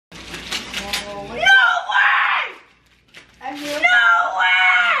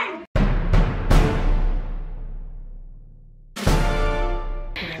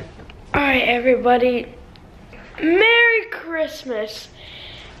everybody. Merry Christmas.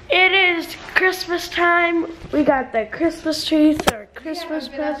 It is Christmas time. We got the Christmas trees, our Christmas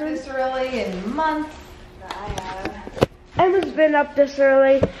presents. This early in months. Emma's been up this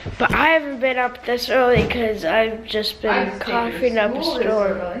early, but I haven't been up this early because I've just been coughing up a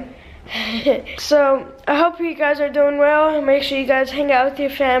storm. So I hope you guys are doing well. Make sure you guys hang out with your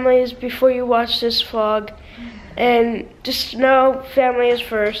families before you watch this vlog. And just know family is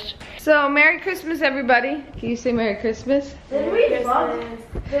first. So Merry Christmas, everybody. Can you say Merry Christmas? Did we vlog?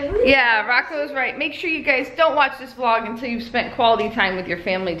 Yeah, Rocco's right. Make sure you guys don't watch this vlog until you've spent quality time with your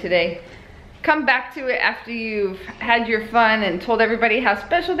family today. Come back to it after you've had your fun and told everybody how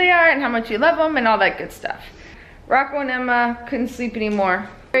special they are and how much you love them and all that good stuff. Rocco and Emma couldn't sleep anymore.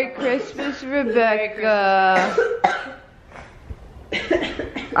 Merry Christmas, Rebecca.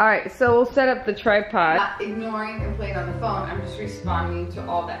 Alright, so we'll set up the tripod. Not ignoring and playing on the phone, I'm just responding to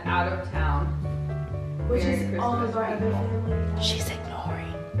all the out of town. Which is all of our other family. She's ignoring.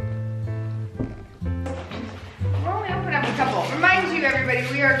 We're only opening up a couple. Remind you, everybody,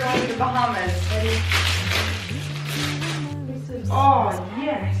 we are going to the Bahamas. Oh,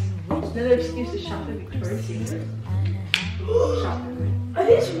 yes. Another excuse to shop at Victoria's Secret. Are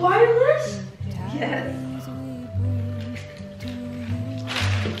these wireless? Yes.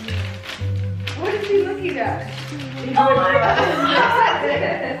 What is he looking at? Oh my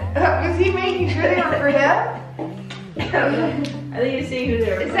God. Was he making sure they were for him? I think you're seeing who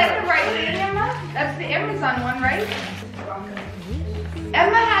they're Is that the right thing, Emma? That's the Amazon one, right?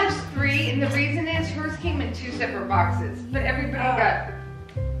 Emma has 3, and the reason is hers came in 2 separate boxes, but everybody got.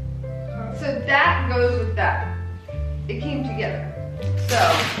 So that goes with that. It came together. So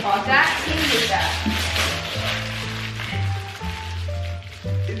that came with that.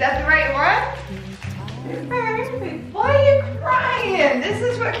 Is that the right one? Why are you crying? This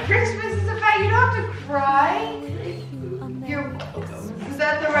is what Christmas is about. You don't have to cry. You're welcome. Is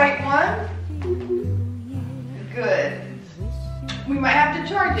that the right one? Good. We might have to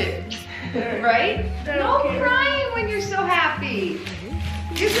charge it. Right? No crying when you're so happy.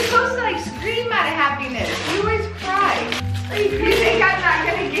 You're supposed to like scream out of happiness. You always cry. You think I'm not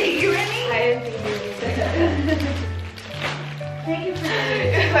gonna get you any? I didn't think you would. Thank you for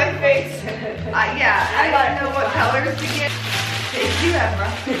doing My face. Yeah, I didn't know what colors to get. Thank you, Emma.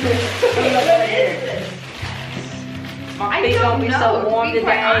 What is this? My face gonna be so warm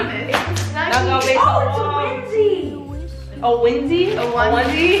today. Not gonna be so warm. It's a onesie. A onesie? A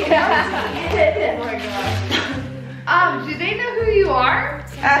onesie? Yeah. Oh my gosh. Do they know who you are?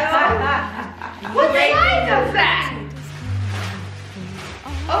 What size is that?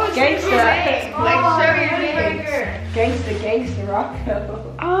 Oh, it's Gangsta. your name. Like, show your name. Gangsta, Rocco.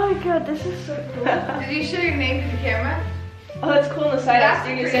 Oh my God, this is so cool. Did you show your name to the camera? Oh, that's cool on the side. That's a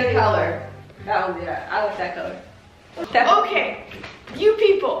pretty color. That one, yeah. I like that color. Okay, you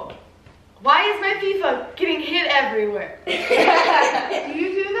people, why is my FIFA getting hit everywhere? Do you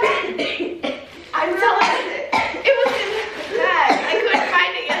do that? I realized it. It was in the bag. I couldn't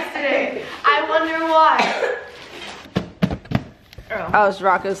find it yesterday. I wonder why. Oh, it's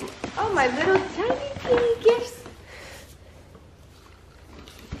Rocco's. Oh, my little tiny teeny gifts.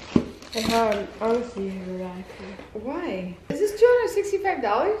 I honestly have Why? Is this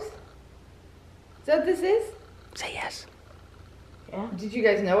 $265? Is that what this is? Say yes. Yeah. Did you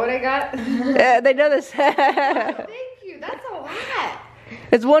guys know what I got? Yeah, they know this. Thank you. That's a lot.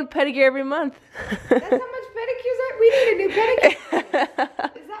 It's one pedicure every month. That's how much pedicures are. We need a new pedicure.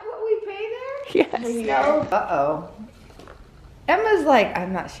 Is that what we pay there? Yes. No. Uh-oh. Emma's like,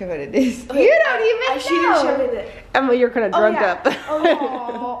 I'm not sure what it is. You don't even She didn't show me know. that. Emma, you're kind of drugged up.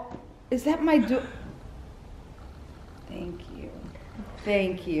 Oh, is that my Thank you.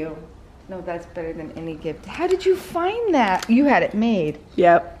 Thank you. No, that's better than any gift. How did you find that? You had it made.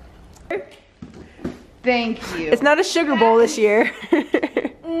 Yep. Thank you. It's not a sugar bowl this year. Let's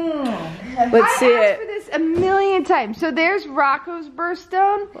see I asked for it. this a million times. So there's Rocco's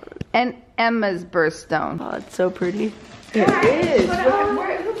birthstone and Emma's birthstone. Oh, it's so pretty. It is.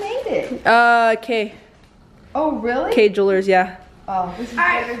 Who made it? Kay. Oh, really? Kay Jewelers, yeah. Oh, this is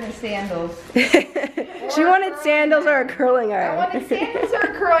better than sandals. She wanted sandals or a curling I iron. wanted sandals or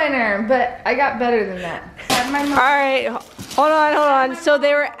a curling iron, but I got better than that. My mom. Alright, hold on. So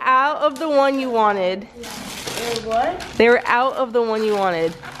they were out of the one you wanted. What? They were out of the one you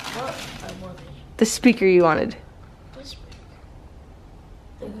wanted. What? I wanted. The speaker you wanted. This big.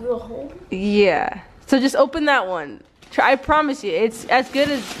 The real home? Yeah. So just open that one. I promise you, it's as good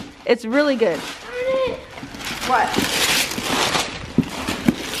as, it's really good. What?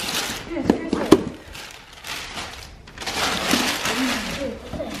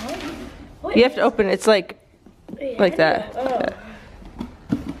 What You have to open it. It's like that. Oh. Yeah.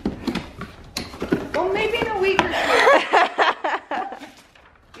 Well, maybe in a week or two.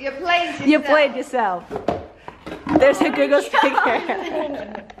 You played yourself. You played yourself. There's a Google sticker.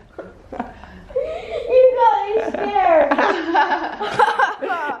 You got me scared.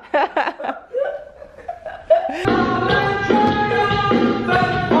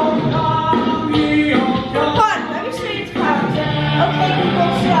 Let me see its powers. Okay,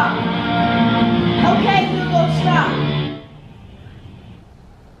 Google, stop. Okay, Google, stop.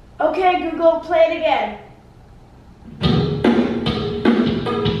 Okay, Google, play it again.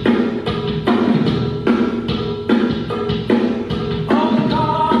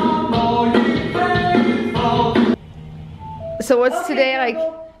 So what's Okay, today like?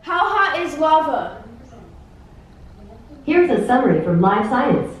 Google, how hot is lava? Here's a summary from Live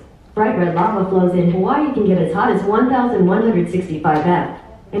Science. Bright red lava flows in Hawaii can get as hot as 1,165 F.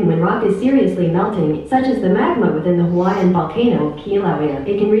 And when rock is seriously melting, such as the magma within the Hawaiian volcano of Kilauea,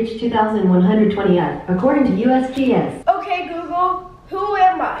 it can reach 2,120 F, according to USGS. Okay, Google, who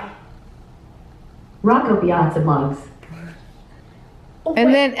am I? RoccoPiazzaVlogs. Oh, And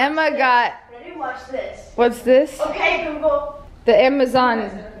wait, then Emma got, ready? Watch this. what's this? Okay, Google. The Amazon.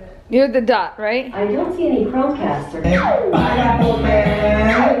 You're the dot, right? I don't see any Chromecast or Pineapple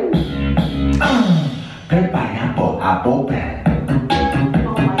Man. Good pineapple, apple man. Oh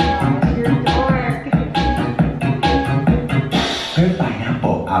my gosh, you're a dork. Good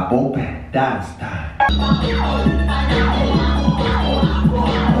pineapple, apple man. Dance time.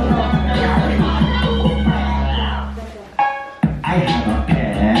 I have a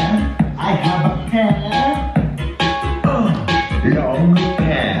pen. I have a pen. Long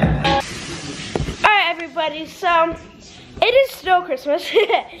pen. Alright, everybody, so it is still Christmas.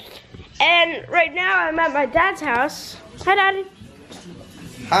 And right now I'm at my dad's house. Hi, Daddy.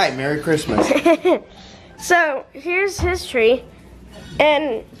 Hi, Merry Christmas. So here's his tree,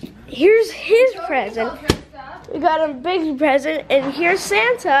 and here's his present. We got him a big present, and here's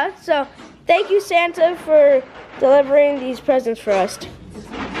Santa. So thank you, Santa, for delivering these presents for us.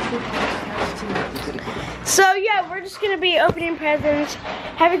 So yeah, we're just gonna be opening presents,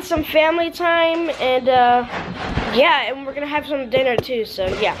 having some family time, and yeah, and we're gonna have some dinner too. So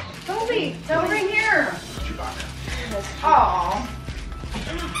yeah. Toby, it's over here. Aw.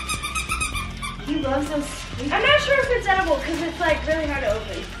 He loves those. I'm not sure if it's edible because it's like really hard to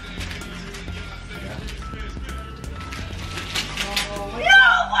open. No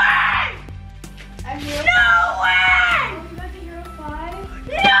way! No way!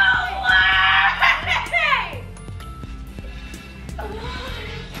 No way!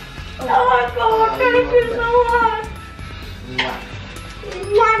 Oh my God, thank you so much.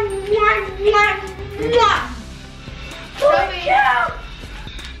 Toby.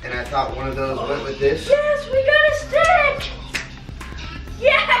 And I thought one of those went with this. Yes, we got a stick!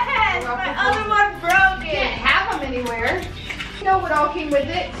 Yes! My other one broke Can't it! have them anywhere. You know what all came with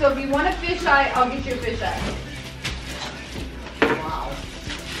it? So if you want a fisheye, I'll get you a fisheye. Wow.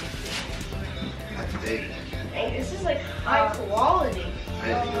 That's big. Dang, this is like high quality. I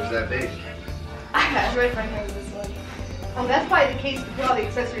didn't think it was that big. That's right, my hand this one. Oh, that's probably the case to put all the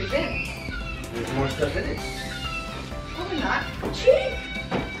accessories in. There's more stuff in it. Probably not. Cheap!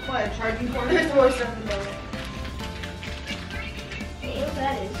 What, a charging cord? There's more stuff in there. Hey, what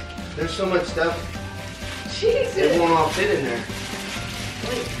that is? There's so much stuff, it Jesus. won't all fit in there.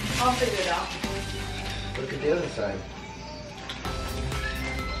 Wait, I'll figure it out. Look at the other side.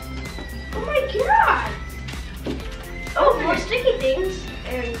 Oh my God! Oh, more sticky things.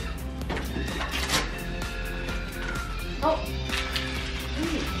 And